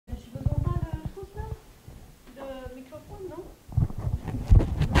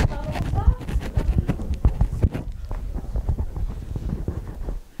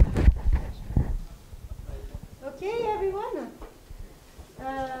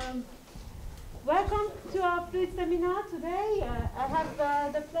Welcome to our fluid seminar today. I have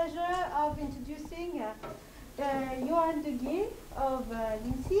the pleasure of introducing Yohann Duguet of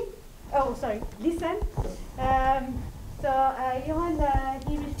LISN. Yohann,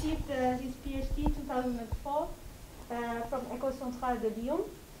 he received his PhD in 2004 from École Centrale de Lyon.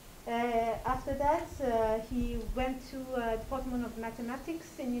 After that, he went to Department of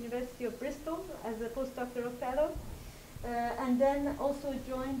Mathematics in University of Bristol as a postdoctoral fellow, and then also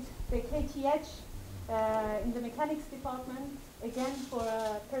joined the KTH in the mechanics department, again for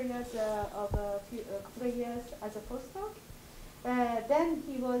a period of a couple of years as a postdoc. Then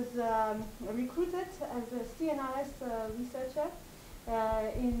he was recruited as a CNRS researcher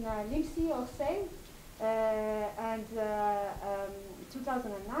in LIMSI, Orsay, and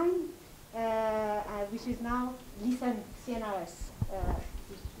 2009, which is now LISN CNRS,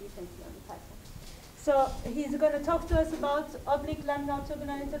 recently on the title. So he's going to talk to us about oblique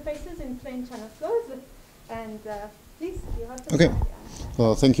laminar-turbulent interfaces in plane channel flows. And please, you have to start.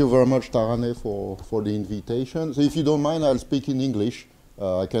 Okay. Thank you very much, Tarane, for the invitation. So if you don't mind, I'll speak in English.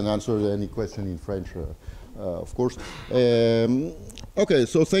 I can answer any question in French, of course. Okay,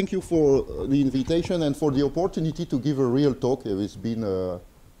 so thank you for the invitation and for the opportunity to give a real talk. It's been,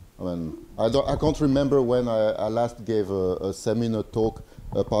 I can't remember when I last gave a seminar talk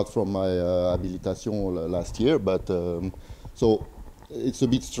apart from my habilitation last year, but so it's a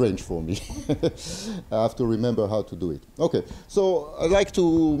bit strange for me. I have to remember how to do it. Okay, so I'd like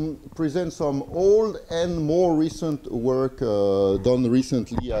to present some old and more recent work done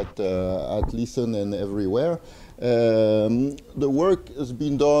recently at LISN and everywhere. The work has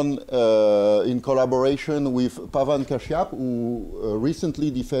been done in collaboration with Pavan Kashyap, who recently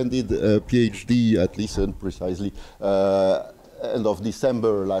defended a PhD at LISN, precisely, end of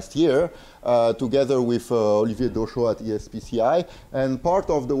December last year, together with Olivier Dauchot at ESPCI. And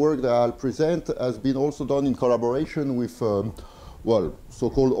part of the work that I'll present has been also done in collaboration with,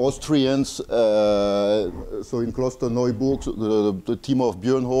 so-called Austrians, so in Klosterneuburg, the team of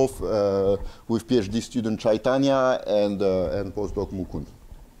Björnhof with PhD student Chaitanya and postdoc Mukund.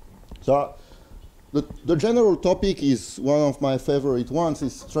 So the general topic is one of my favorite ones,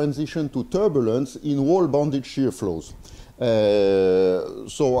 is transition to turbulence in wall-bounded shear flows.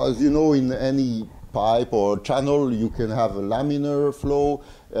 So as you know, in any pipe or channel, you can have a laminar flow.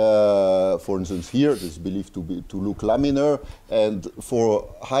 For instance, here, this is believed to look laminar, and for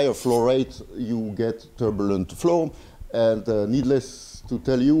higher flow rate, you get turbulent flow. And needless to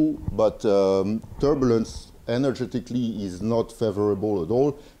tell you, but turbulence energetically is not favorable at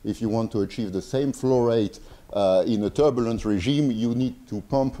all. If you want to achieve the same flow rate in a turbulent regime, you need to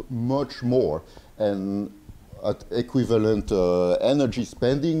pump much more. And at equivalent energy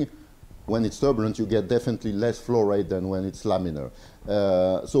spending, when it's turbulent, you get definitely less flow rate than when it's laminar.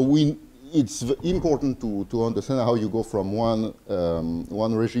 So it's important to understand how you go from one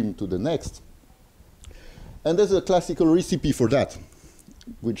regime to the next. And there's a classical recipe for that,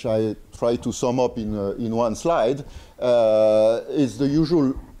 which I try to sum up in one slide. Is the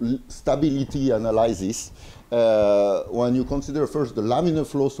usual stability analysis. When you consider first the laminar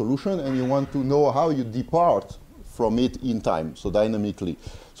flow solution and you want to know how you depart from it in time, so dynamically.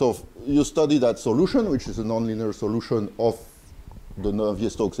 So you study that solution, which is a nonlinear solution of the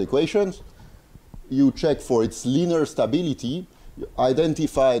Navier-Stokes equations. You check for its linear stability, you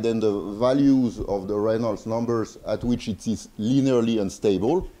identify then the values of the Reynolds numbers at which it is linearly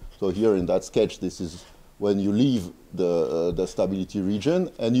unstable. So here in that sketch, this is when you leave the stability region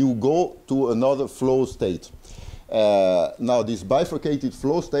and you go to another flow state. Now this bifurcated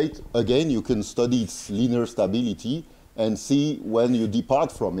flow state, again, you can study its linear stability and see when you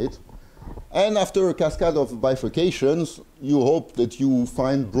depart from it. And after a cascade of bifurcations, you hope that you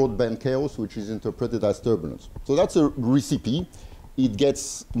find broadband chaos, which is interpreted as turbulence. So that's a recipe. It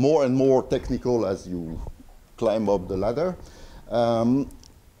gets more and more technical as you climb up the ladder.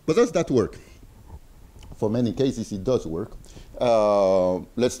 But does that work? For many cases, it does work.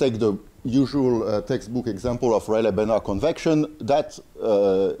 Let's take the usual textbook example of Rayleigh-Bénard convection. That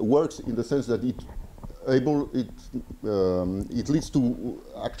works in the sense that it leads to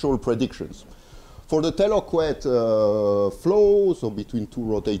actual predictions. For the Taylor-Couette flow, so between two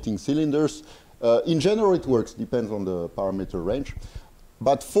rotating cylinders, in general it works, depends on the parameter range.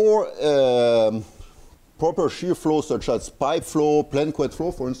 But for proper shear flow, such as pipe flow, Plain-Couette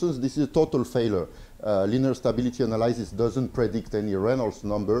flow, for instance, this is a total failure. Linear stability analysis doesn't predict any Reynolds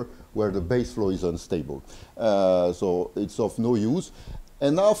number where the base flow is unstable. So it's of no use.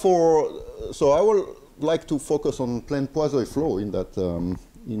 And now so I will like to focus on Plain-Poiseuille flow in that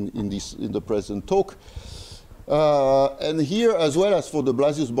in the present talk. And here, as well as for the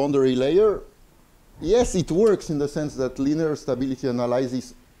Blasius boundary layer, yes, it works in the sense that linear stability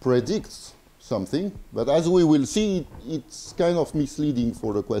analysis predicts something, but as we will see, it's kind of misleading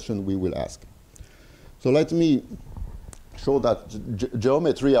for the question we will ask. So let me show that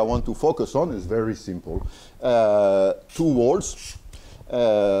geometry I want to focus on is very simple. Two walls.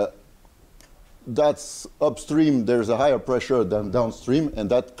 That's upstream, there's a higher pressure than downstream, and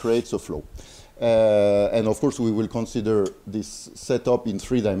that creates a flow. And of course, we will consider this setup in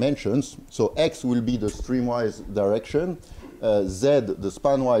 3 dimensions. So X will be the streamwise direction, Z the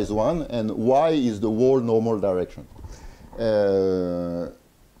spanwise one, and Y is the wall normal direction.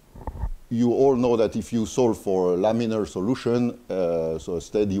 You all know that if you solve for a laminar solution, so a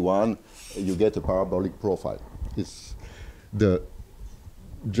steady one, you get a parabolic profile. It's the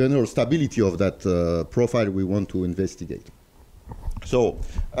general stability of that profile we want to investigate. So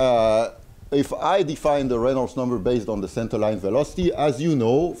if I define the Reynolds number based on the centerline velocity, as you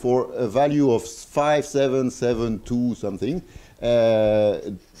know, for a value of 5772 something,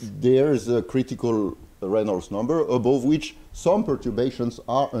 there's a critical Reynolds number above which some perturbations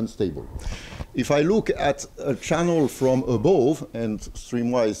are unstable. If I look at a channel from above, and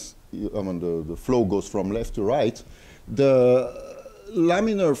streamwise, the flow goes from left to right, the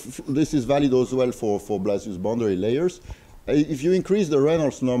laminar, this is valid as well for Blasius boundary layers. If you increase the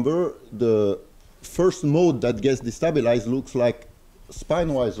Reynolds number, the first mode that gets destabilized looks like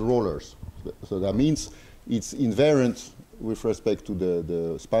spinewise rollers. So that means it's invariant with respect to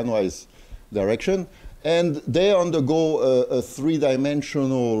the spinewise direction. And they undergo a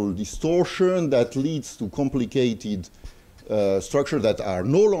 3-dimensional distortion that leads to complicated structures that are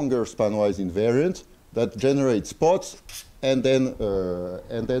no longer spanwise invariant, that generate spots, and then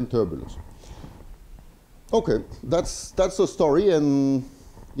turbulence. Okay, that's a story, and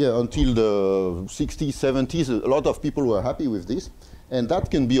yeah, until the 60s, 70s, a lot of people were happy with this, and that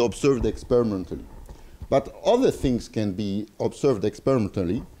can be observed experimentally. But other things can be observed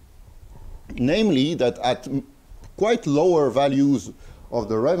experimentally, namely that at quite lower values of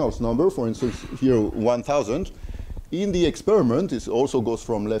the Reynolds number, for instance, here 1000, in the experiment, it also goes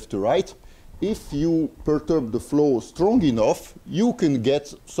from left to right, if you perturb the flow strong enough, you can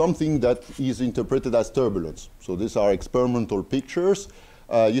get something that is interpreted as turbulence. So these are experimental pictures.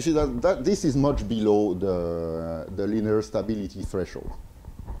 You see that this is much below the linear stability threshold.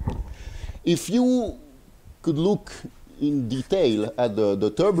 If you could look in detail at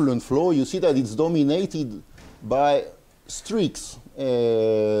the turbulent flow, you see that it's dominated by streaks.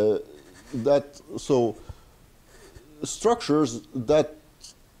 So structures that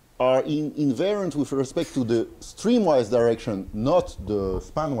are invariant with respect to the streamwise direction, not the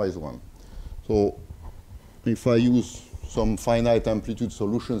spanwise one. So if I use some finite amplitude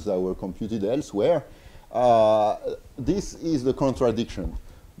solutions that were computed elsewhere, this is the contradiction.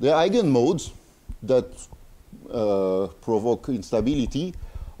 The eigenmodes that provoke instability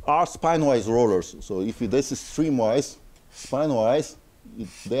are spinewise rollers. So if this is streamwise, spinewise,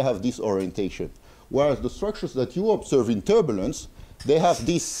 they have this orientation. Whereas the structures that you observe in turbulence, they have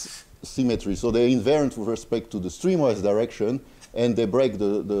this symmetry. So they're invariant with respect to the streamwise direction, and they break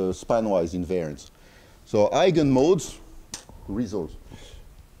the spanwise invariance. So eigenmodes resolve.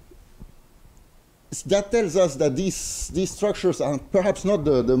 That tells us that these structures are perhaps not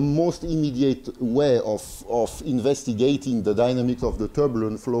the most immediate way of investigating the dynamics of the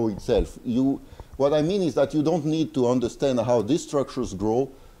turbulent flow itself. What I mean is that you don't need to understand how these structures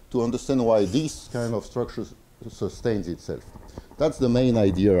grow to understand why this kind of structures sustains itself. That's the main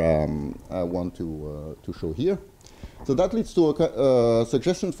idea I want to show here. So that leads to a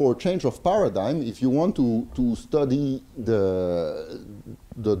suggestion for a change of paradigm. If you want to study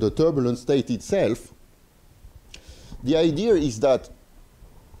the turbulent state itself, the idea is that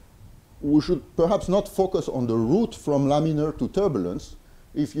we should perhaps not focus on the route from laminar to turbulence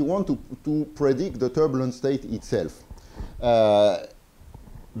if you want to predict the turbulent state itself.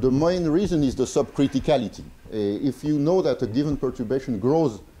 The main reason is the subcriticality. If you know that a given perturbation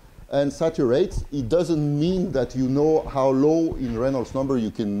grows and saturates, it doesn't mean that you know how low in Reynolds number you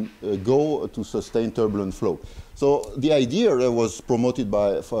can go to sustain turbulent flow. So the idea that was promoted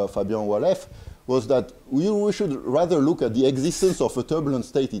by Fabien Wallef was that we should rather look at the existence of a turbulent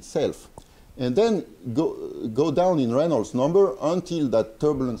state itself, and then go down in Reynolds number until that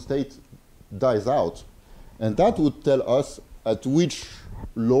turbulent state dies out. And that would tell us at which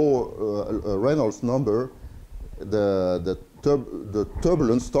low Reynolds number the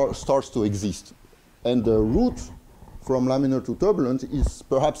turbulence starts to exist. And the route from laminar to turbulent is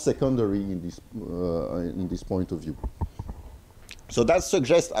perhaps secondary in this point of view. So that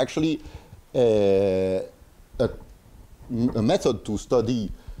suggests actually a a method to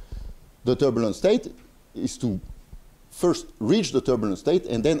study the turbulent state is to first reach the turbulent state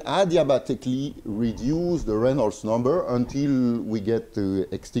and then adiabatically reduce the Reynolds number until we get to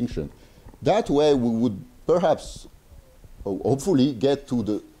extinction. That way we would perhaps, hopefully, get to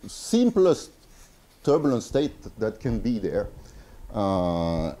the simplest turbulent state that can be there.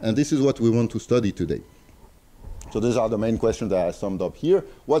 And this is what we want to study today. So these are the main questions that I summed up here.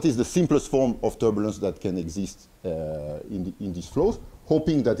 What is the simplest form of turbulence that can exist in these flows?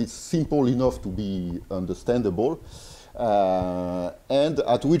 Hoping that it's simple enough to be understandable. And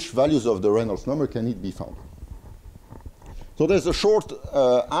at which values of the Reynolds number can it be found? So there's a short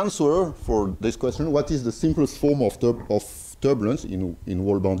answer for this question. What is the simplest form of turbulence in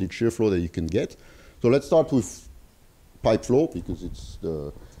wall-bounded shear flow that you can get? So let's start with pipe flow, because it's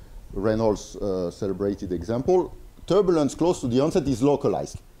the Reynolds celebrated example. Turbulence close to the onset is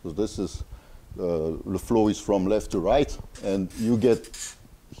localized. So this is, the flow is from left to right, and you get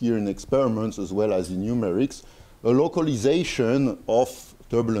here in experiments as well as in numerics, a localization of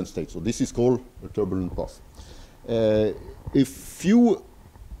turbulent state. So this is called a turbulent path. If you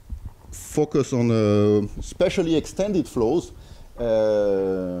focus on specially extended flows,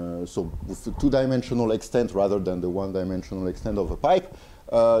 so with the two-dimensional extent rather than the one-dimensional extent of a pipe,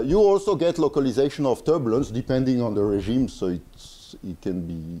 you also get localization of turbulence depending on the regime, so it can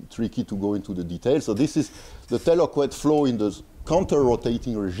be tricky to go into the details. So this is the Taylor-Quet flow in the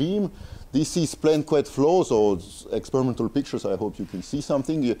counter-rotating regime. This is plane-Quet flow, so it's experimental pictures. I hope you can see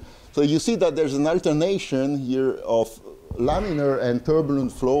something. So you see that there's an alternation here of laminar and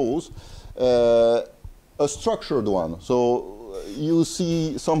turbulent flows, a structured one. So you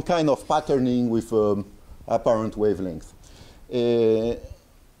see some kind of patterning with apparent wavelength.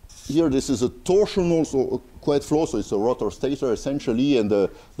 Here this is a torsional, so a Quet flow, so it's a rotor-stator essentially, and the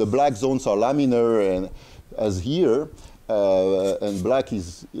black zones are laminar, and as here. And black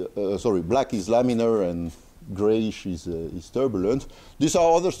is laminar and grayish is turbulent. These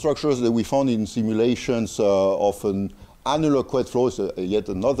are other structures that we found in simulations of an annular Quet flow, so yet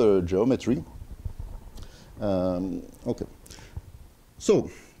another geometry. Okay. So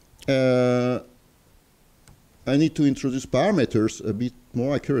I need to introduce parameters a bit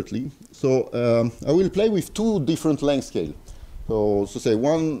more accurately. So I will play with two different length scales. So say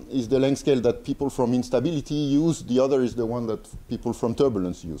one is the length scale that people from instability use, the other is the one that people from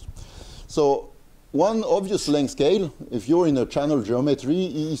turbulence use. So one obvious length scale, if you're in a channel geometry,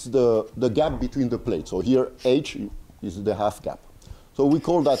 is the gap between the plates. So here H is the half gap. So we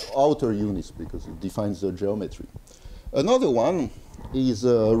call that outer units because it defines the geometry. Another one is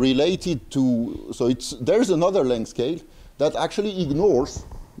related to, so there's another length scale that actually ignores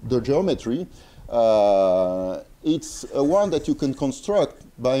the geometry. It's one that you can construct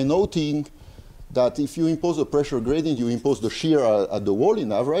by noting that if you impose a pressure gradient, you impose the shear at the wall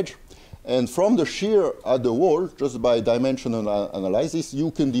in average. And from the shear at the wall, just by dimensional analysis, you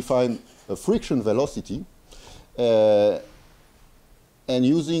can define a friction velocity. And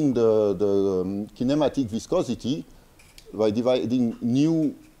using the kinematic viscosity, by dividing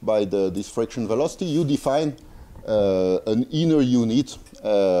nu by this friction velocity, you define an inner unit,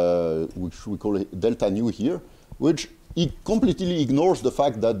 which we call delta nu here, which it completely ignores the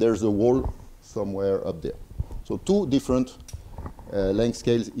fact that there's a wall somewhere up there. So two different length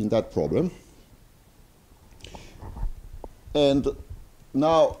scales in that problem. And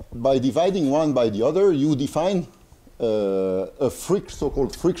now, by dividing one by the other, you define a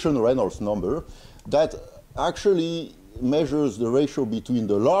so-called friction Reynolds number that actually measures the ratio between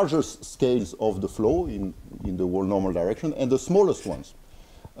the largest scales of the flow in the wall normal direction and the smallest ones.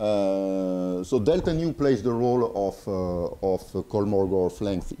 So delta nu plays the role of Kolmogorov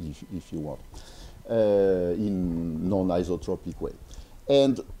length, if you want, in non-isotropic way.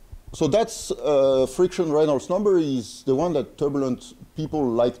 And so that's friction Reynolds number is the one that turbulent people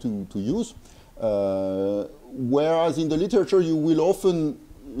like to use. Whereas in the literature, you will often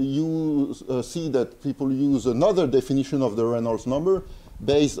see that people use another definition of the Reynolds number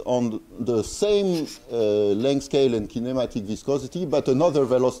based on the same length scale and kinematic viscosity, but another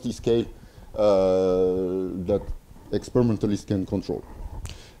velocity scale that experimentalists can control.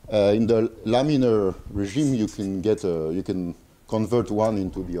 In the laminar regime, you can convert one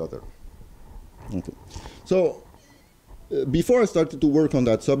into the other. Okay. So before I started to work on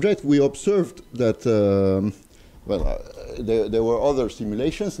that subject, we observed that there were other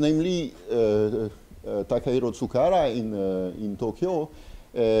simulations, namely Takahiro Tsukara in Tokyo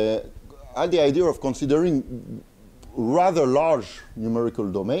had the idea of considering rather large numerical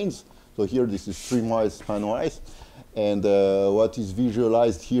domains. So here this is streamwise, spanwise, And what is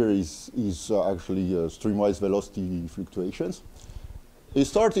visualized here is actually streamwise velocity fluctuations. It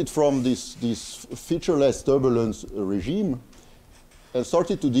started from this featureless turbulence regime and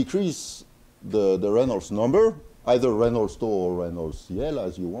started to decrease the Reynolds number, either Reynolds tau or Reynolds CL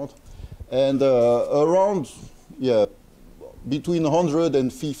as you want. And around, between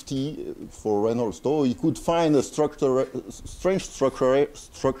 150 for Reynolds tau, you could find a strange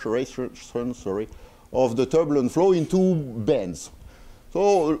structuration of the turbulent flow in two bands.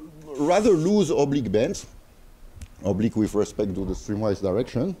 So rather loose oblique bands, oblique with respect to the streamwise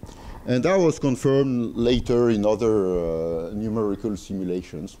direction. And that was confirmed later in other numerical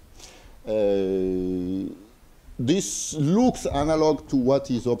simulations. This looks analog to what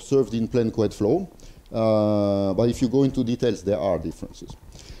is observed in plane quad flow. But if you go into details, there are differences.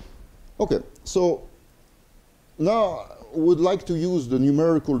 Okay, so now I would like to use the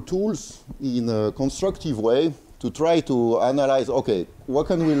numerical tools in a constructive way to try to analyze, okay, what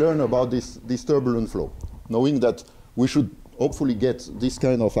can we learn about this turbulent flow, knowing that we should hopefully get this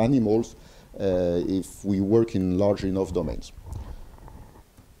kind of animals if we work in large enough domains.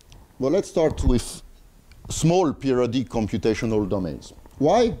 Well, let's start with small periodic computational domains.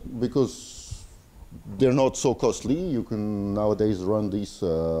 Why? Because they're not so costly. You can nowadays run this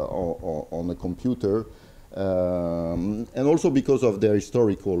on a computer, and also because of their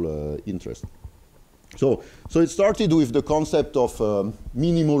historical interest. So it started with the concept of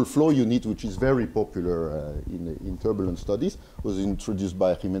minimal flow unit, which is very popular in turbulence studies. It was introduced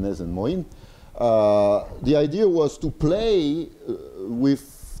by Jimenez and Moin. The idea was to play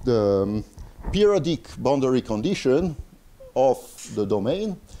with the periodic boundary condition of the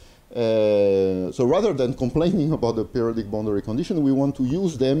domain. So rather than complaining about the periodic boundary condition, we want to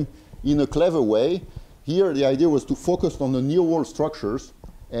use them in a clever way. Here, the idea was to focus on the near wall structures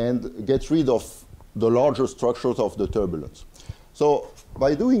and get rid of the larger structures of the turbulence. So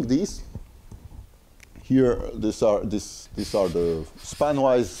by doing this, here, these are the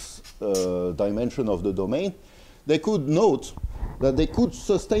span-wise dimension of the domain. They could note that they could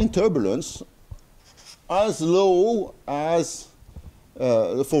sustain turbulence as low as,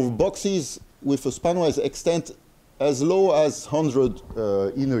 for boxes with a span-wise extent, as low as 100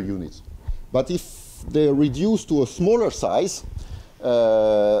 inner units. But if they reduce to a smaller size,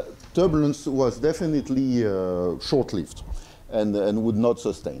 turbulence was definitely short-lived and would not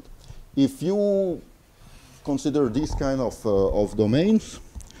sustain. If you consider this kind of domains,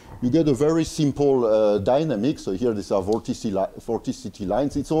 you get a very simple dynamic. So here these are vorticity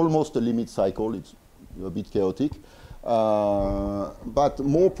lines. It's almost a limit cycle. It's a bit chaotic. But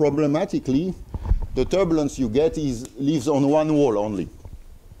more problematically, the turbulence you get lives on one wall only.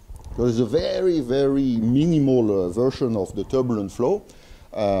 So it's a very, very minimal version of the turbulent flow.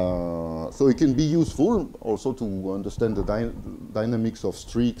 So it can be useful also to understand the dynamics of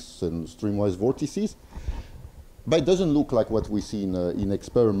streaks and streamwise vortices. But it doesn't look like what we see in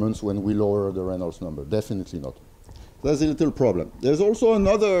experiments when we lower the Reynolds number. Definitely not. That's a little problem. There's also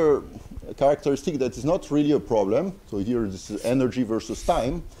another characteristic that is not really a problem. So here this is energy versus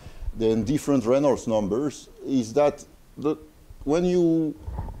time. Then different Reynolds numbers is that when you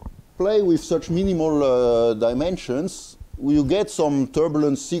play with such minimal dimensions, you get some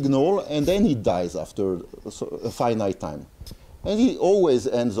turbulence signal and then it dies after a finite time. And it always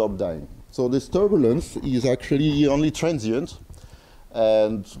ends up dying. So this turbulence is actually only transient.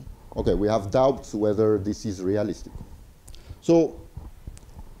 And okay, we have doubts whether this is realistic. So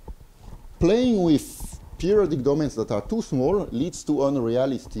playing with periodic domains that are too small leads to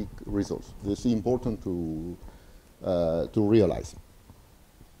unrealistic results. This is important to realize.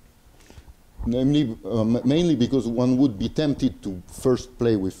 Namely, mainly because one would be tempted to first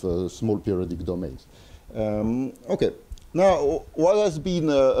play with small periodic domains. Okay, now what has been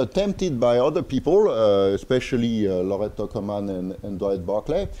attempted by other people, especially Laurette Tuckerman and Dwight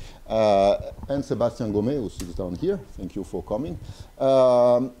Barclay, and Sebastian Gomez, who sits down here, thank you for coming.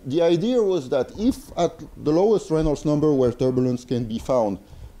 The idea was that if at the lowest Reynolds number where turbulence can be found,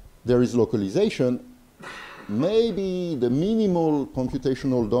 there is localization, maybe the minimal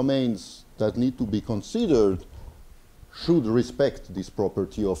computational domains that need to be considered should respect this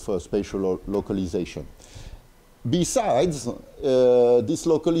property of spatial localization. Besides, this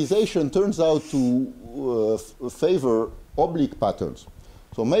localization turns out to favor oblique patterns.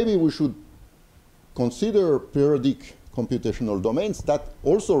 So maybe we should consider periodic computational domains that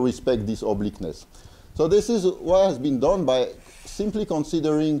also respect this obliqueness. So this is what has been done by simply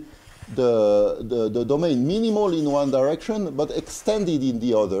considering the domain minimal in one direction but extended in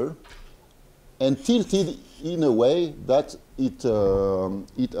the other. and tilted in a way that it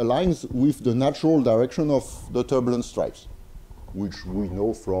aligns with the natural direction of the turbulent stripes, which we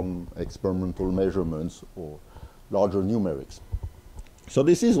know from experimental measurements or larger numerics. So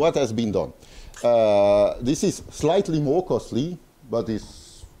this is what has been done. This is slightly more costly, but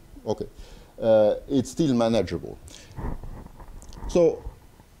it's okay. It's still manageable. So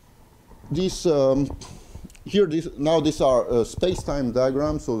this here, now these are space-time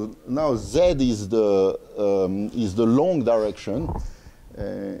diagrams. So now Z is the long direction.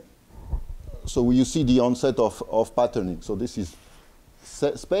 So you see the onset of patterning. So this is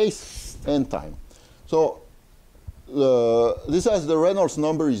space and time. So this as the Reynolds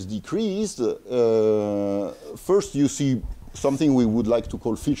number is decreased. First, you see something we would like to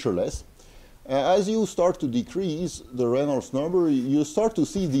call featureless. As you start to decrease the Reynolds number, you start to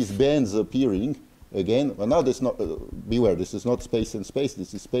see these bands appearing again. But now this not beware. This is not space and space.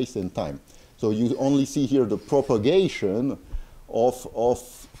 This is space and time. So you only see here the propagation of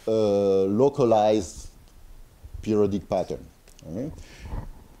localized periodic pattern. Okay?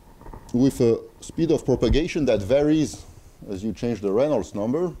 With a speed of propagation that varies as you change the Reynolds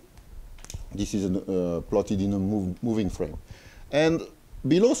number. This is plotted in a moving frame. And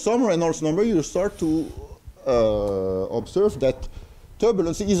below some Reynolds number, you start to observe that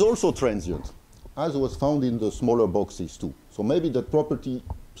turbulence is also transient, as was found in the smaller boxes too. So maybe that property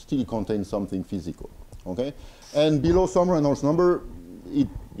still contains something physical. Okay? And below some Reynolds number, it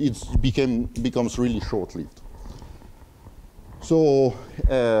becomes really short-lived. So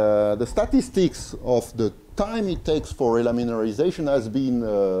the statistics of the time it takes for relaminarization has been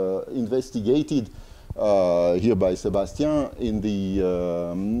investigated here by Sébastien in the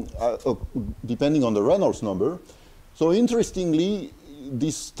depending on the Reynolds number. So interestingly,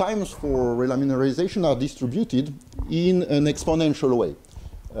 these times for relaminarization are distributed in an exponential way,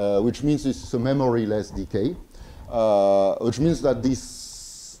 which means it's a memory-less decay, which means that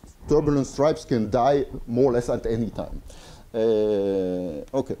these turbulent stripes can die more or less at any time.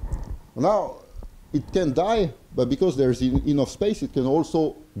 Okay. Now, it can die, but because there's enough space, it can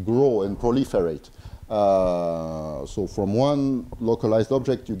also grow and proliferate. So from one localized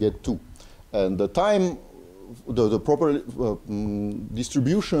object, you get two. And the time, the proper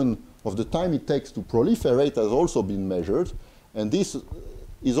distribution of the time it takes to proliferate has also been measured, and this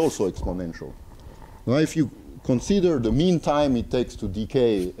is also exponential. Now, if you consider the mean time it takes to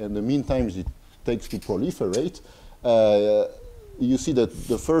decay and the mean time it takes to proliferate, you see that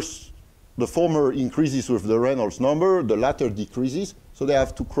the former increases with the Reynolds number, the latter decreases, so they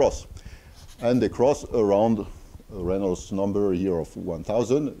have to cross. And they cross around a Reynolds number here of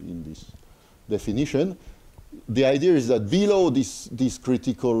 1000 in this definition. The idea is that below this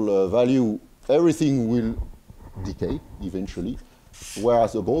critical value, everything will decay eventually,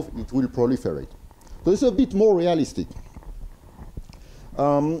 whereas above it will proliferate. So it's a bit more realistic.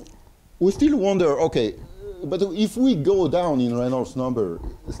 We still wonder, okay, but if we go down in Reynolds number,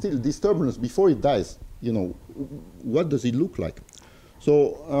 still this turbulence before it dies, you know, what does it look like?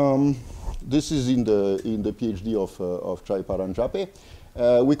 So this is in the PhD of Chai Paranjape.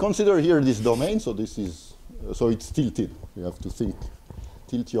 We consider here this domain, so this is it's tilted. You have to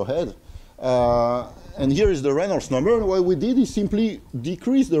tilt your head. And here is the Reynolds number. And what we did is simply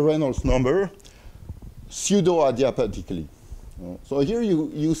decrease the Reynolds number pseudo-adiabatically. So here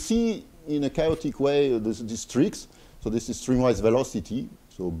you see in a chaotic way these streaks. So this is streamwise velocity.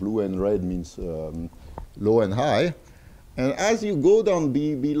 So blue and red means low and high. And as you go down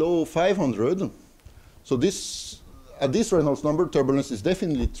below 500, so at this Reynolds number, turbulence is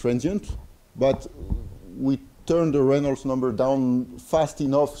definitely transient, but we turn the Reynolds number down fast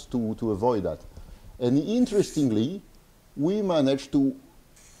enough to avoid that. And interestingly, we managed to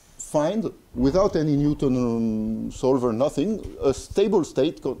find, without any Newton solver, nothing, a stable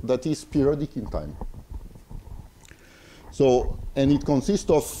state that is periodic in time. So, and it consists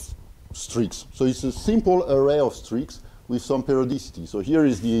of streaks. So it's a simple array of streaks with some periodicity. So here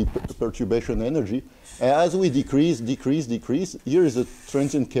is the perturbation energy. As we decrease, here is a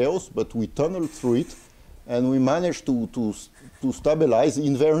transient chaos, but we tunnel through it, and we manage to stabilize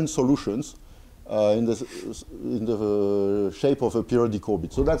invariant solutions in the shape of a periodic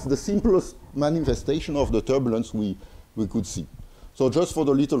orbit. So that's the simplest manifestation of the turbulence we could see. So just for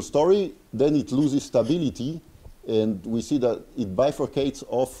the little story, then it loses stability, and we see that it bifurcates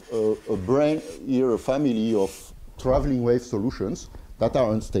off a family of traveling wave solutions that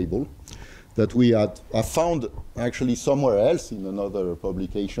are unstable, that we have found actually somewhere else in another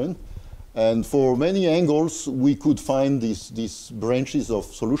publication. And for many angles, we could find these branches of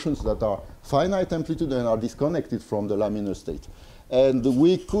solutions that are finite amplitude and are disconnected from the laminar state. And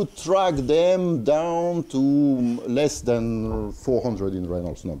we could track them down to less than 400 in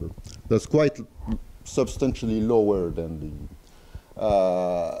Reynolds number. That's quite substantially lower than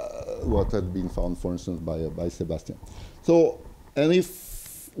what had been found, for instance, by Sebastian. So, and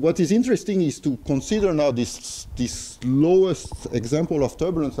if what is interesting is to consider now this lowest example of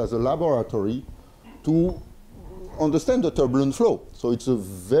turbulence as a laboratory to understand the turbulent flow. So it's a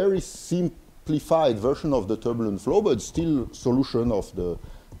very simplified version of the turbulent flow, but still solution of the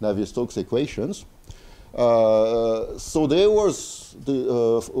Navier-Stokes equations. So there was,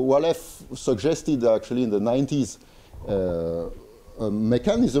 Walef suggested actually in the 90s a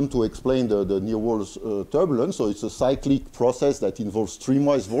mechanism to explain the near-world turbulence. So it's a cyclic process that involves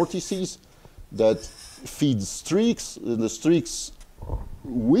streamwise vortices that feeds streaks, and the streaks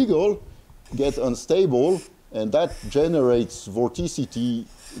wiggle, get unstable, and that generates vorticity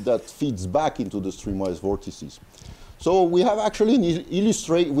that feeds back into the streamwise vortices. So we have actually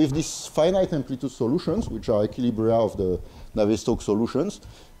illustrate with these finite amplitude solutions, which are equilibria of the Navier-Stokes solutions.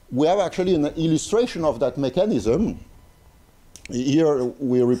 We have actually an illustration of that mechanism. Here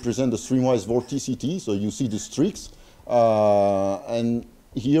we represent the streamwise vorticity, so you see the streaks. And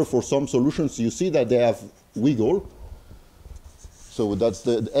here for some solutions, you see that they have wiggle. So that's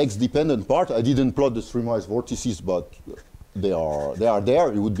the x-dependent part. I didn't plot the streamwise vortices, but they are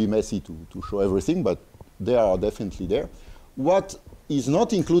there. It would be messy to show everything, but they are definitely there. What is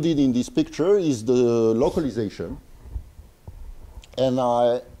not included in this picture is the localization. And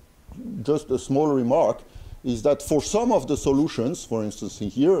just a small remark is that for some of the solutions, for instance in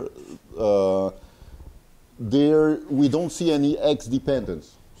here, we don't see any x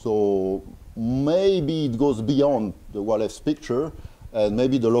dependence. So maybe it goes beyond the Walef's picture, and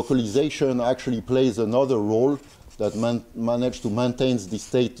maybe the localization actually plays another role that managed to maintain the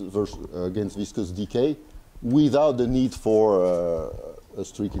state against viscous decay without the need for a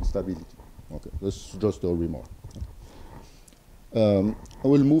streak instability. Okay, that's just a remark. I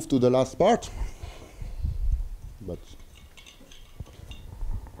will move to the last part. But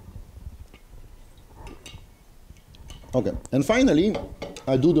okay, and finally,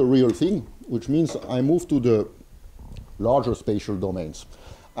 I do the real thing, which means I move to the larger spatial domains.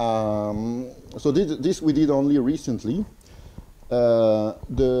 So this we did only recently.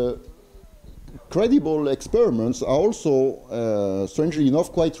 The credible experiments are also, strangely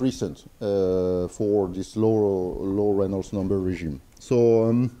enough, quite recent for this low Reynolds number regime.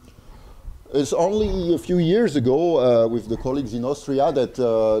 So it's only a few years ago with the colleagues in Austria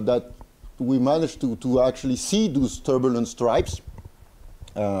that we managed to actually see those turbulent stripes.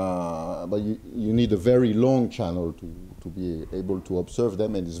 But you need a very long channel to be able to observe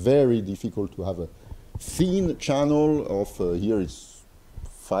them, and it's very difficult to have a thin channel of, here it's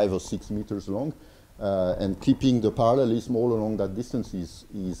 5 or 6 meters long, and keeping the parallelism all along that distance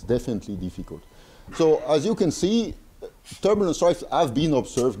is definitely difficult. So as you can see, turbulent stripes have been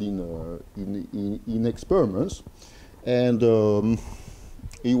observed in experiments, and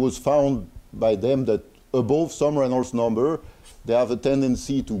it was found by them that above some Reynolds number, they have a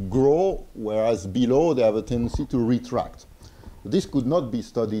tendency to grow, whereas below they have a tendency to retract. This could not be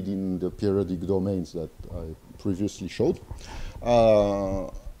studied in the periodic domains that I previously showed.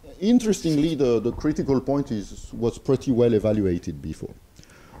 Interestingly, the critical point was pretty well evaluated before.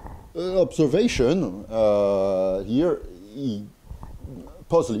 Observation here,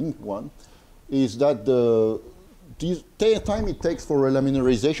 puzzling one, is that the time it takes for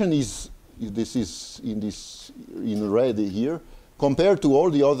relaminarization is in red here, compared to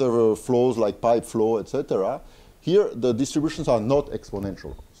all the other flows like pipe flow, etc. Here the distributions are not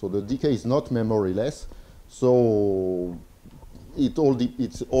exponential, so the decay is not memoryless. So it's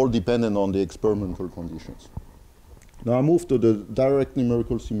all dependent on the experimental conditions. Now I move to the direct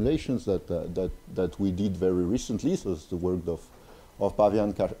numerical simulations that we did very recently. So it's the work of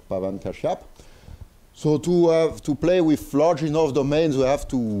Pavan Kashyap. So to play with large enough domains, we have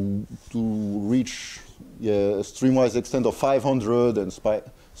to reach a streamwise extent of 500 and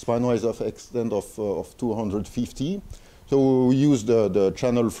spinwise of extent of 250. So we use the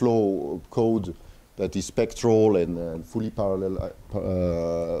channel flow code that is spectral and fully parallel,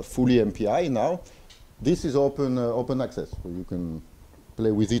 fully MPI now. This is open access, so you can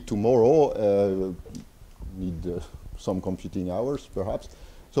play with it tomorrow. Need some computing hours, perhaps.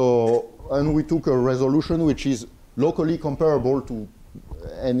 So, and we took a resolution which is locally comparable to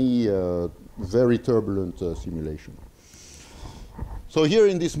any very turbulent simulation. So here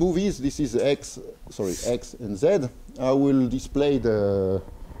in these movies, this is X and Z. I will display the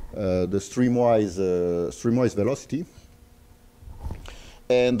streamwise velocity.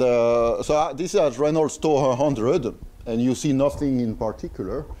 And so this is at Reynolds 100. and you see nothing in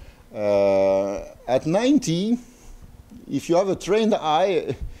particular. At 90, if you have a trained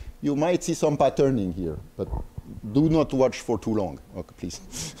eye, you might see some patterning here, but do not watch for too long. Okay,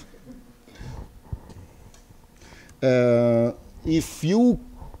 please. If you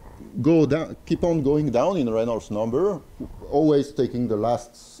go down, keep on going down in Reynolds number, always taking the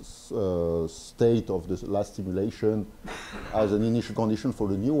last state of the last simulation as an initial condition for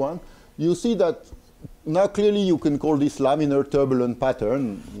the new one, you see that now clearly you can call this laminar turbulent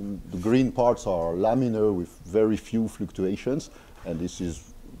pattern. The green parts are laminar with very few fluctuations, and this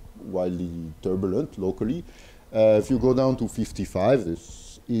is wildly turbulent locally. If you go down to 55,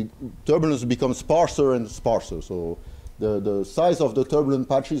 turbulence becomes sparser and sparser. So the size of the turbulent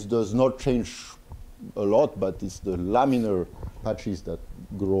patches does not change a lot, but it's the laminar patches that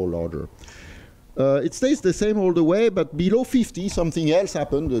grow larger. It stays the same all the way, but below 50, something else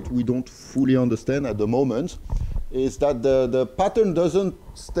happened that we don't fully understand at the moment, is that the pattern doesn't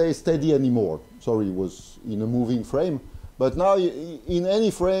stay steady anymore. Sorry, it was in a moving frame. But now, in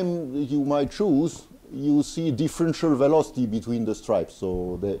any frame you might choose, you see differential velocity between the stripes.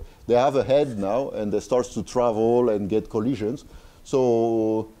 So they have a head now, and they start to travel and get collisions.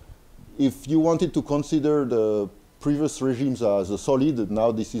 So if you wanted to consider the previous regimes as a solid,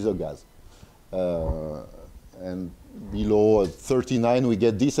 now this is a gas. And below 39 we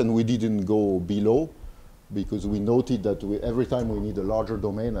get this, and we didn't go below because we noted that every time we need a larger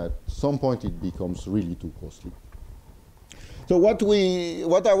domain, at some point it becomes really too costly. So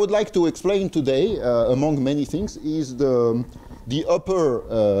what I would like to explain today, among many things, is the upper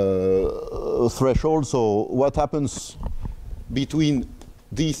threshold. So what happens between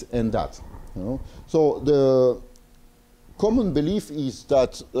this and that? You know? So the common belief is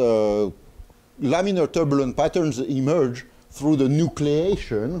that laminar turbulent patterns emerge through the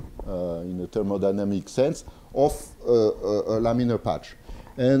nucleation, in a thermodynamic sense, of a laminar patch.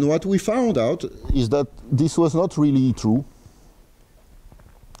 And what we found out is that this was not really true.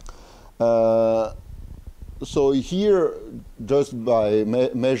 So here, just by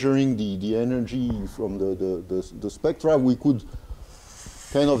measuring the energy from the spectra, we could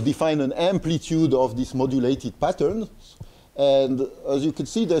kind of define an amplitude of these modulated patterns. And as you can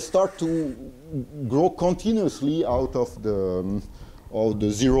see, they start to grow continuously out of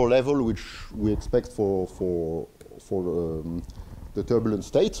the zero level, which we expect for the turbulent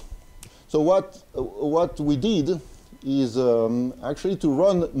state. So what we did is actually to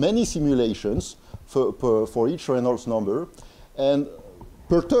run many simulations for each Reynolds number, and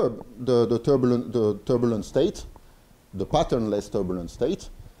perturb the turbulent state, the patternless turbulent state,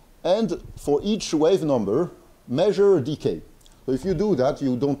 and for each wave number, measure a decay. So if you do that,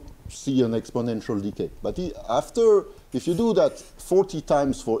 you don't see an exponential decay. But if you do that 40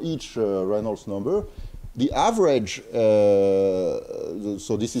 times for each Reynolds number, the average,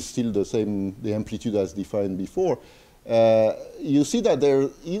 so this is still the same, the amplitude as defined before, you see that there,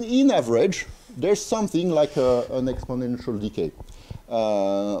 in average, there's something like an exponential decay.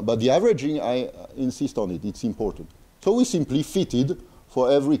 But the averaging, I insist on it, it's important. So we simply fitted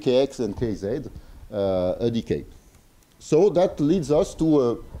for every kx and kz a decay. So that leads us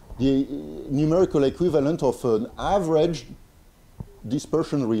to the numerical equivalent of an average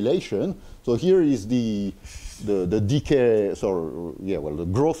dispersion relation. So here is the decay, sorry, yeah, well, the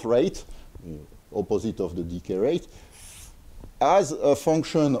growth rate, opposite of the decay rate, as a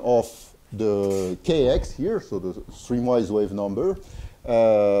function of the kx here, so the streamwise wave number,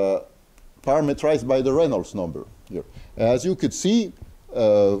 parameterized by the Reynolds number here. As you could see,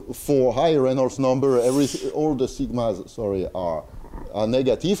 for high Reynolds number, all the sigmas, sorry, are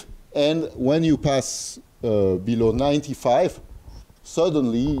negative, and when you pass below 95,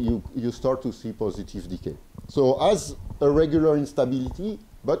 suddenly you start to see positive decay. So as a regular instability,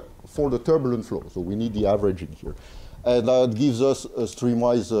 but for the turbulent flow, so we need the averaging here. And that gives us a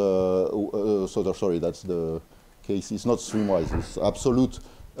streamwise, sorry, that's the case, it's not streamwise, it's absolute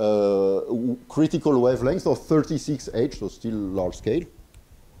critical wavelength of 36H, so still large scale.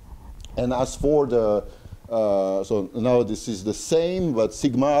 And as for the, so now this is the same, but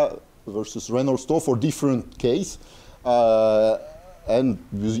sigma versus Reynolds tau for different case. And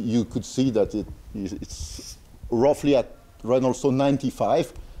you could see that it's roughly at Reynolds tau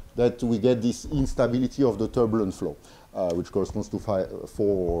 95 that we get this instability of the turbulent flow, which corresponds to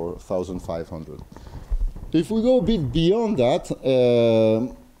 4,500. If we go a bit beyond that,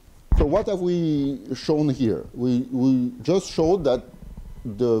 so what have we shown here? We just showed that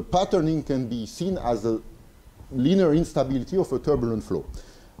the patterning can be seen as a linear instability of a turbulent flow.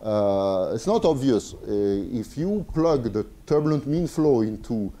 It's not obvious. If you plug the turbulent mean flow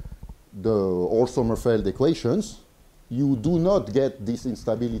into the Orr-Sommerfeld equations, you do not get this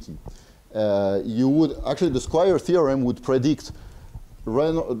instability. You would, actually the Squire theorem would predict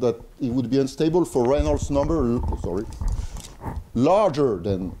that it would be unstable for Reynolds number, larger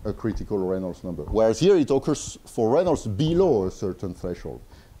than a critical Reynolds number. Whereas here it occurs for Reynolds below a certain threshold.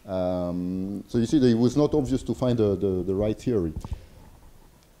 So you see that it was not obvious to find the right theory.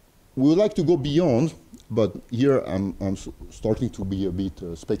 We would like to go beyond, but here I'm starting to be a bit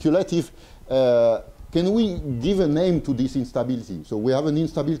speculative. Can we give a name to this instability? So we have an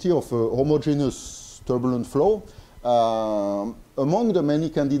instability of a homogeneous turbulent flow. Among the many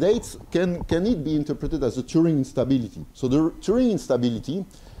candidates, can it be interpreted as a Turing instability? So the Turing instability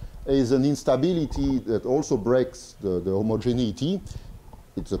is an instability that also breaks the homogeneity.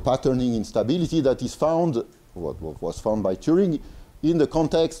 It's a patterning instability that is found, what was found by Turing, in the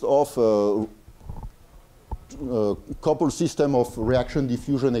context of coupled system of reaction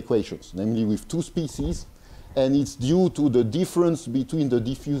diffusion equations, namely with two species, and it's due to the difference between the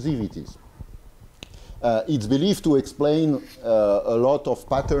diffusivities. It's believed to explain a lot of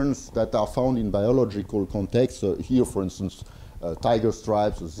patterns that are found in biological contexts. Here, for instance, tiger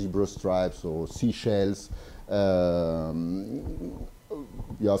stripes, or zebra stripes, or seashells.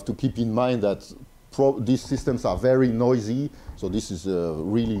 You have to keep in mind that these systems are very noisy, so this is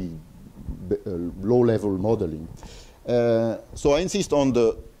really low-level modeling. So I insist on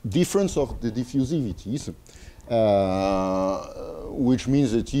the difference of the diffusivities, which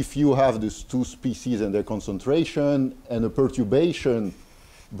means that if you have these two species and their concentration and a perturbation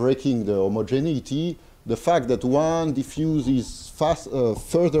breaking the homogeneity, the fact that one diffuses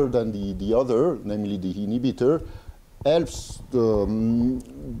further than the other, namely the inhibitor, helps the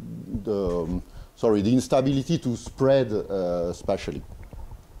instability to spread spatially.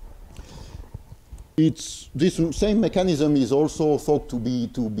 This same mechanism is also thought to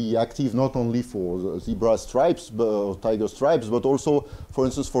be active not only for zebra stripes, tiger stripes, but also, for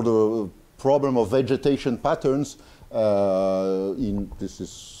instance, for the problem of vegetation patterns. This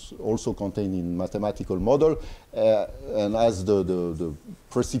is also contained in mathematical model, and as the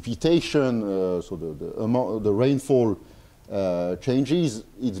precipitation, so the rainfall changes,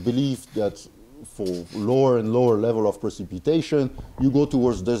 it's believed that for lower and lower level of precipitation, you go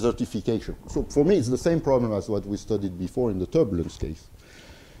towards desertification. So for me, it's the same problem as what we studied before in the turbulence case.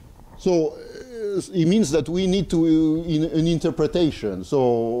 So it means that we need to an interpretation.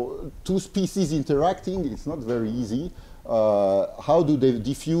 So two species interacting, it's not very easy. How do they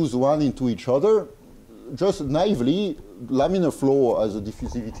diffuse one into each other? Just naively, laminar flow has a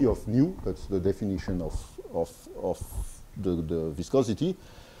diffusivity of nu. That's the definition of the viscosity.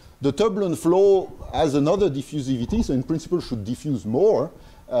 The turbulent flow has another diffusivity, so in principle should diffuse more.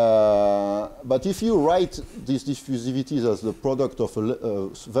 But if you write these diffusivities as the product of a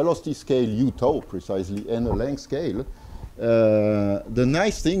velocity scale u tau, precisely, and a length scale, the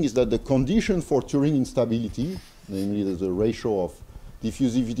nice thing is that the condition for Turing instability, namely that the ratio of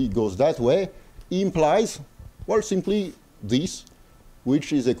diffusivity goes that way, implies, well, simply this,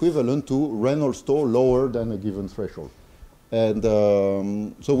 which is equivalent to Reynolds tau lower than a given threshold. And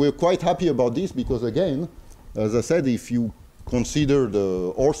so we're quite happy about this because, again, as I said, if you consider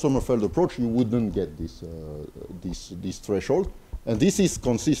the Orr-Sommerfeld approach, you wouldn't get this threshold. And this is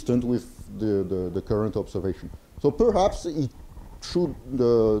consistent with the current observation. So perhaps it should,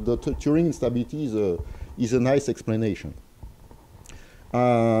 the Turing instability is a nice explanation.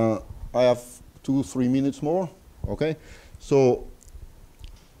 I have 2-3 minutes more, okay? So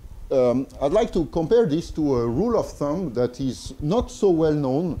I'd like to compare this to a rule of thumb that is not so well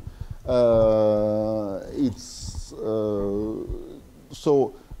known. It's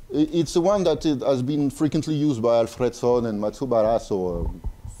one that has been frequently used by Alfredson and Matsubara, so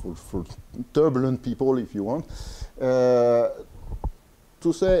for turbulent people, if you want,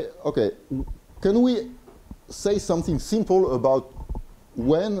 to say, okay, can we say something simple about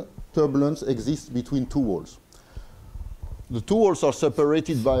when turbulence exists between two walls? The two walls are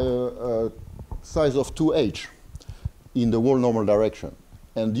separated by a size of 2h in the wall normal direction.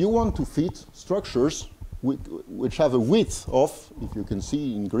 And you want to fit structures which have a width of, if you can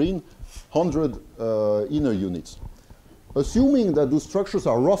see in green, 100 inner units. Assuming that those structures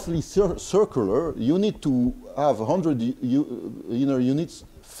are roughly circular, you need to have 100 inner units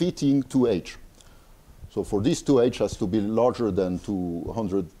fitting 2h. So for this 2h has to be larger than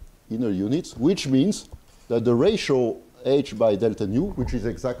 200 inner units, which means that the ratio h by delta nu, which is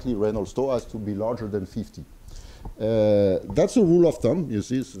exactly Reynolds tau, has to be larger than 50. That's a rule of thumb, you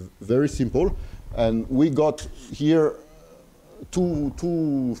see, it's very simple. And we got here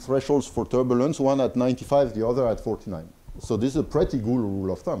two thresholds for turbulence, one at 95, the other at 49. So this is a pretty good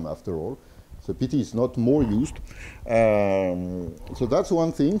rule of thumb, after all. It's a pity it's not more used. So that's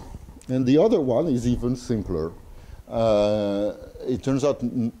one thing. And the other one is even simpler. It turns out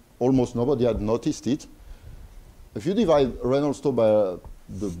almost nobody had noticed it. If you divide Reynolds by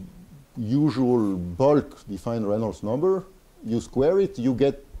the usual bulk defined Reynolds number, you square it, you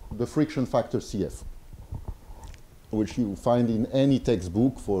get the friction factor CF, which you find in any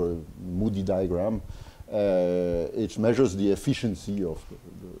textbook for a Moody diagram. It measures the efficiency of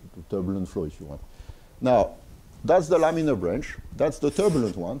the turbulent flow, if you want. Now, that's the laminar branch. That's the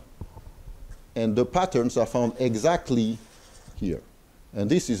turbulent one. And the patterns are found exactly here. And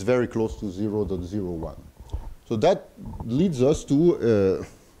this is very close to 0.01. So that leads us to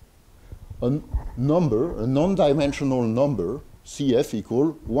a number, a non-dimensional number, CF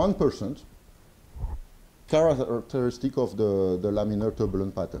equal 1%, characteristic of the laminar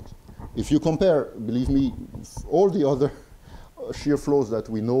turbulent patterns. If you compare, believe me, all the other shear flows that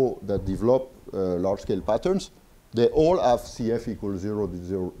we know that develop large-scale patterns, they all have CF equal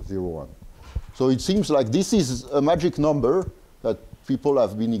 0.001. So it seems like this is a magic number that people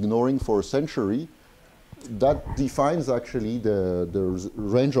have been ignoring for a century that defines actually the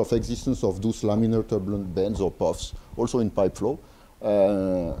range of existence of those laminar turbulent bands or puffs, also in pipe flow.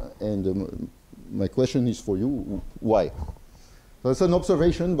 My question is for you, why? So it's an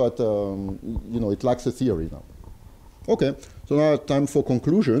observation, but you know, it lacks a theory now. Okay, so now time for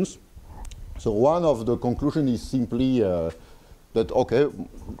conclusions. So one of the conclusions is simply that, okay,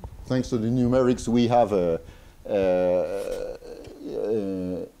 thanks to the numerics, we have a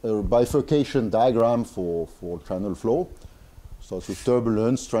bifurcation diagram for channel flow. So it's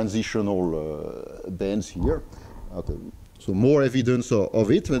turbulence, transitional bands here. Okay. So more evidence of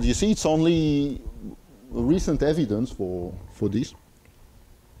it, but you see it's only recent evidence for this.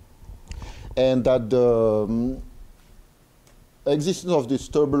 And that the existence of these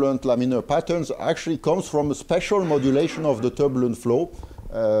turbulent laminar patterns actually comes from a special modulation of the turbulent flow,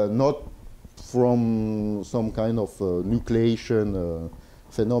 not from some kind of nucleation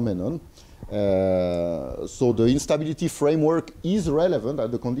phenomenon. So the instability framework is relevant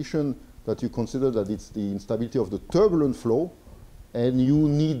at the condition that you consider that it's the instability of the turbulent flow, and you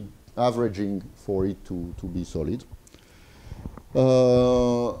need averaging for it to be solid.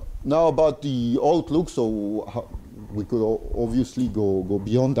 Now about the outlook, so we could obviously go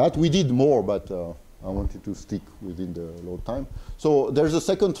beyond that. We did more, but I wanted to stick within the load time. So there's a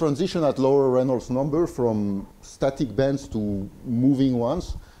second transition at lower Reynolds number from static bands to moving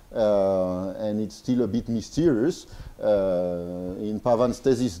ones, and it's still a bit mysterious. In Pavan's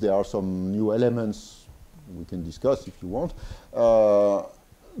thesis, there are some new elements we can discuss if you want.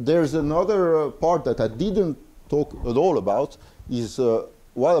 There's another part that I didn't talk at all about, is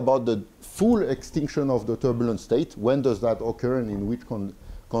what about the full extinction of the turbulent state? When does that occur and in which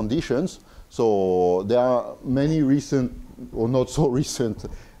conditions? So there are many recent, or not so recent,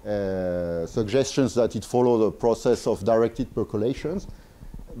 suggestions that it follows the process of directed percolation.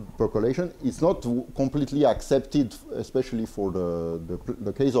 It's not completely accepted, especially for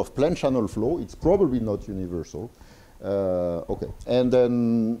the case of plane channel flow. It's probably not universal. Okay, and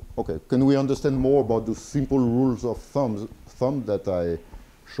then, okay, can we understand more about the simple rules of thumb that I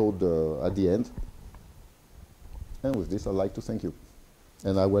showed at the end? And with this, I'd like to thank you.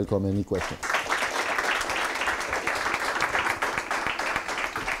 And I welcome any questions.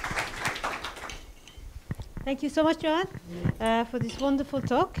 Thank you so much, Yohann, for this wonderful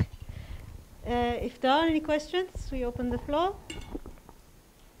talk. If there are any questions, we open the floor.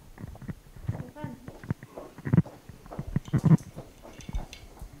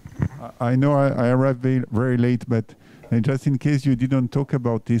 I know I arrived very late, but just in case you didn't talk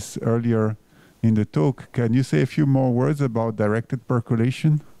about this earlier in the talk, can you say a few more words about directed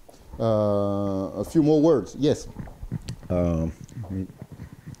percolation? A few more words, yes.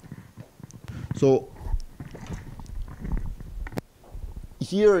 So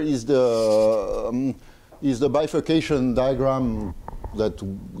here is the bifurcation diagram that,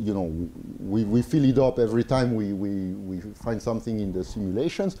 you know, we fill it up every time we find something in the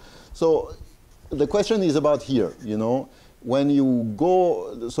simulations. So the question is about here, you know, when you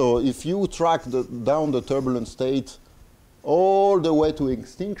go, so if you track down the turbulent state all the way to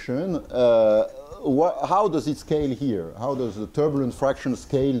extinction, how does it scale here? How does the turbulent fraction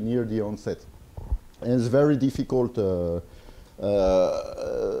scale near the onset? And it's very difficult.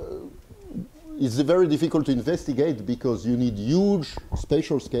 It's very difficult to investigate because you need huge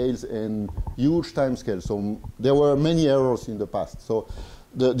spatial scales and huge time scales. So there were many errors in the past. So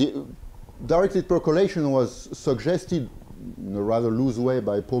the directed percolation was suggested in a rather loose way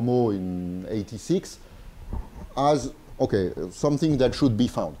by Pomo in '86 as, okay, something that should be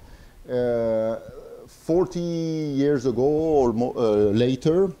found. 40 years ago or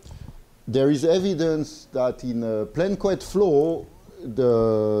later, there is evidence that in a plane-coed flow,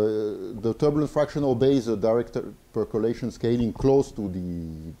 the turbulence fraction obeys a direct percolation scaling close to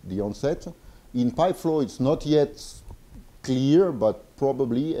the onset. In pipe flow, it's not yet clear, but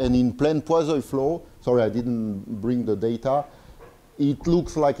probably. And in plane Poiseuille flow, sorry, I didn't bring the data, it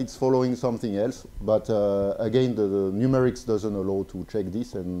looks like it's following something else. But again, the numerics doesn't allow to check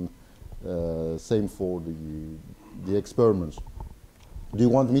this, and same for the experiments. Do you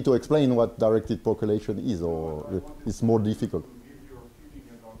want me to explain what directed percolation is, or it's more difficult?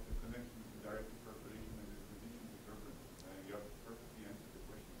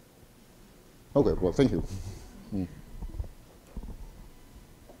 Okay, well, thank you.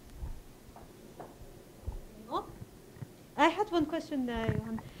 I had one question,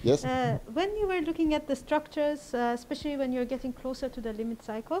 Yohann. Yes? When you were looking at the structures, especially when you're getting closer to the limit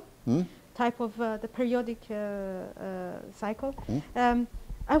cycle, type of the periodic cycle,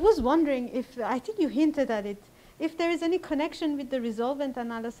 I was wondering if, I think you hinted at it, if there is any connection with the resolvent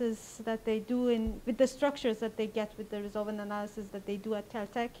analysis that they do with the structures that they get with the resolvent analysis that they do at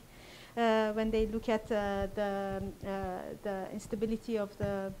Caltech, when they look at the instability of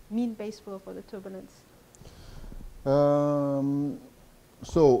the mean base flow for the turbulence.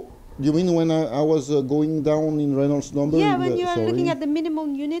 So, you mean when I was going down in Reynolds number? Yeah, when you are looking at the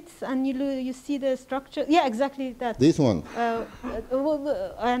minimum units and you see the structure. Yeah, exactly that. This one?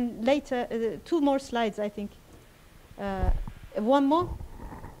 And later, 2 more slides, I think. One more?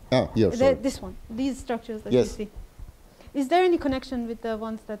 Ah, yeah, sorry. This one, these structures that you see. Is there any connection with the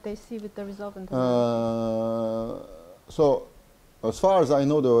ones that they see with the resolvent? So, as far as I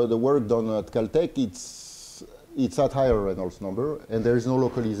know, the work done at Caltech, it's at higher Reynolds number, and there is no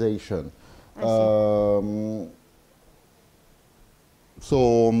localization.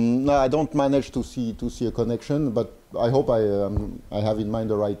 So no, I don't manage to see a connection, but I hope I have in mind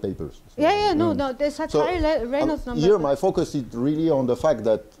the right papers. So, no, there's such higher Reynolds number. Here, my focus is really on the fact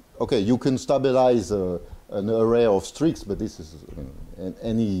that you can stabilize an array of streaks, but this is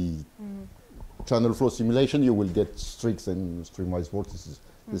any channel flow simulation, you will get streaks and streamwise vortices.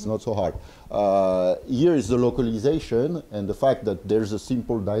 It's not so hard. Here is the localization and the fact that there's a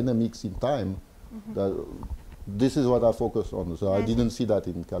simple dynamics in time. This is what I focus on. So I didn't see that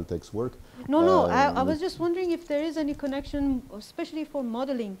in Caltech's work. No, I was just wondering if there is any connection, especially for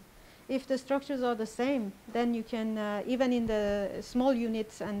modeling. If the structures are the same, then you can, even in the small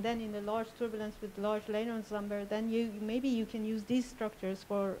units and then in the large turbulence with large Reynolds number, then maybe you can use these structures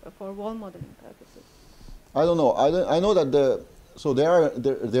for wall modeling purposes. I don't know. I know that so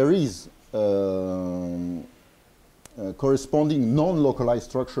there is corresponding non-localized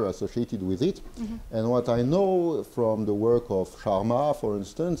structure associated with it. And what I know from the work of Sharma, for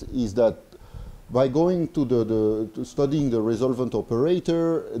instance, is that by going to studying the resolvent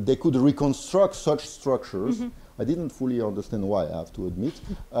operator, they could reconstruct such structures. I didn't fully understand why, I have to admit,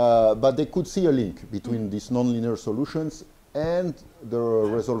 but they could see a link between these nonlinear solutions and the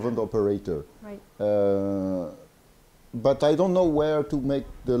resolvent operator. Right. But I don't know where to make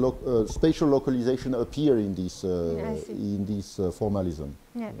the spatial localization appear in this formalism.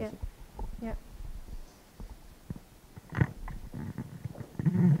 Yeah.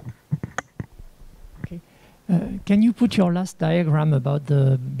 Okay. Can you put your last diagram about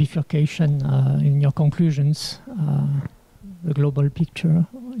the bifurcation in your conclusions, the global picture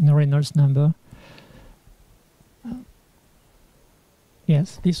in Reynolds number?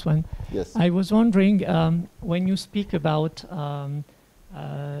 Yes, this one. Yes. I was wondering, when you speak about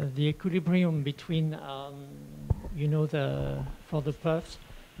the equilibrium between, for the puffs,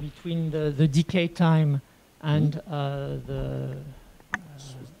 between the decay time and the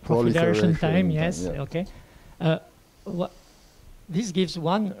proliferation time, yes, okay. This gives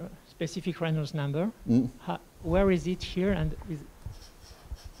one specific Reynolds number. Where is it here? And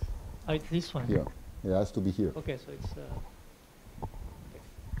it's this one. Here. It has to be here. Okay, so it's.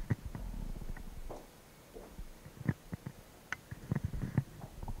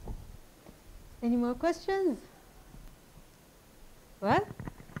 Any more questions? Well,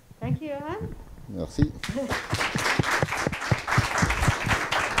 thank you, Yohann. Merci.